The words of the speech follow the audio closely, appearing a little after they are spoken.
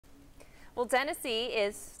Well, Tennessee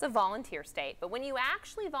is a volunteer state, but when you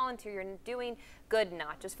actually volunteer, you're doing good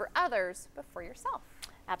not just for others, but for yourself.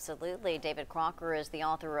 Absolutely. David Crocker is the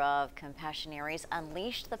author of Compassionaries,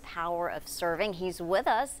 Unleash the Power of Serving. He's with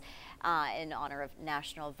us in honor of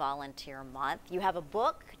National Volunteer Month. You have a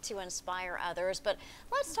book to inspire others, but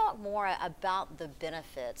let's talk more about the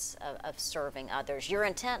benefits of serving others. Your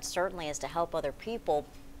intent certainly is to help other people,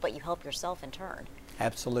 but you help yourself in turn.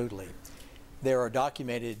 Absolutely. There are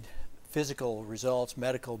documented physical results,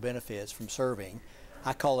 medical benefits from serving.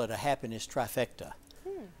 I call it a happiness trifecta.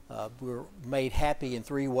 We're made happy in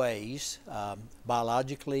three ways: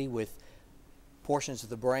 biologically, with portions of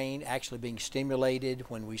the brain actually being stimulated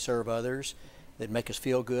when we serve others that make us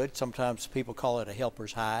feel good. Sometimes people call it a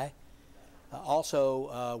helper's high.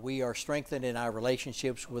 Also, we are strengthened in our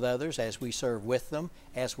relationships with others as we serve with them,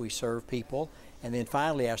 as we serve people. And then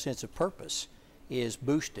finally, our sense of purpose is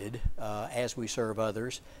boosted as we serve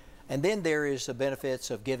others. And then there is the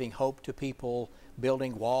benefits of giving hope to people,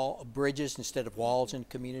 building bridges instead of walls in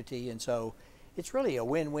community. And so it's really a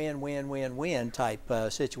win-win-win-win-win type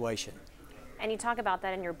situation. And you talk about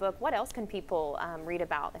that in your book. What else can people read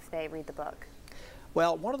about if they read the book?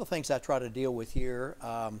 Well, one of the things I try to deal with here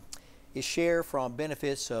is share from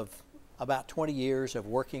benefits of about 20 years of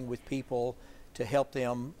working with people to help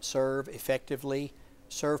them serve effectively,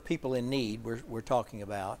 serve people in need we're talking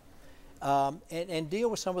about, and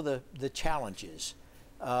deal with some of the challenges.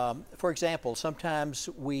 For example, sometimes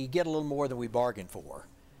we get a little more than we bargained for.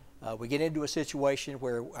 We get into a situation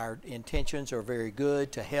where our intentions are very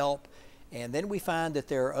good to help, and then we find that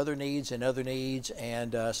there are other needs,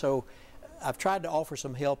 and so I've tried to offer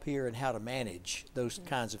some help here in how to manage those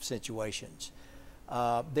kinds of situations.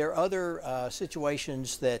 There are other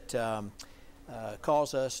situations that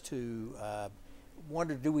cause us to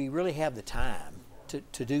wonder, do we really have the time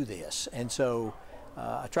to do this? And so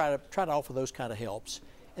I try to offer those kind of helps.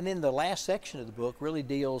 And then the last section of the book really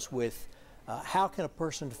deals with how can a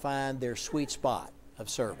person find their sweet spot of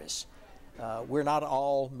service. We're not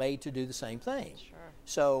all made to do the same thing. Sure.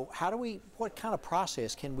 So what kind of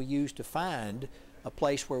process can we use to find a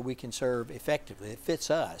place where we can serve effectively that fits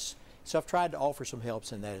us? So I've tried to offer some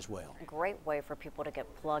helps in that as well. A great way for people to get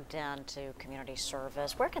plugged into community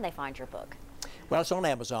service. Where can they find your book? Well, it's on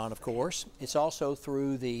Amazon, of course. It's also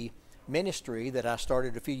through the ministry that I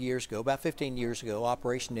started a few years ago, about 15 years ago,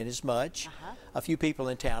 Operation Inasmuch. A few people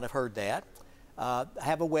in town have heard that. I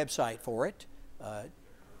have a website for it,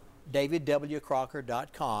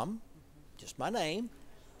 davidwcrocker.com, just my name,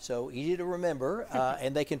 so easy to remember,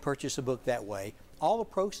 and they can purchase a book that way. All the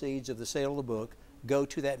proceeds of the sale of the book go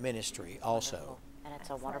to that ministry also. Wonderful. And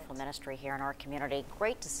it's a wonderful ministry here in our community.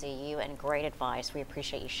 Great to see you and great advice. We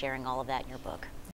appreciate you sharing all of that in your book.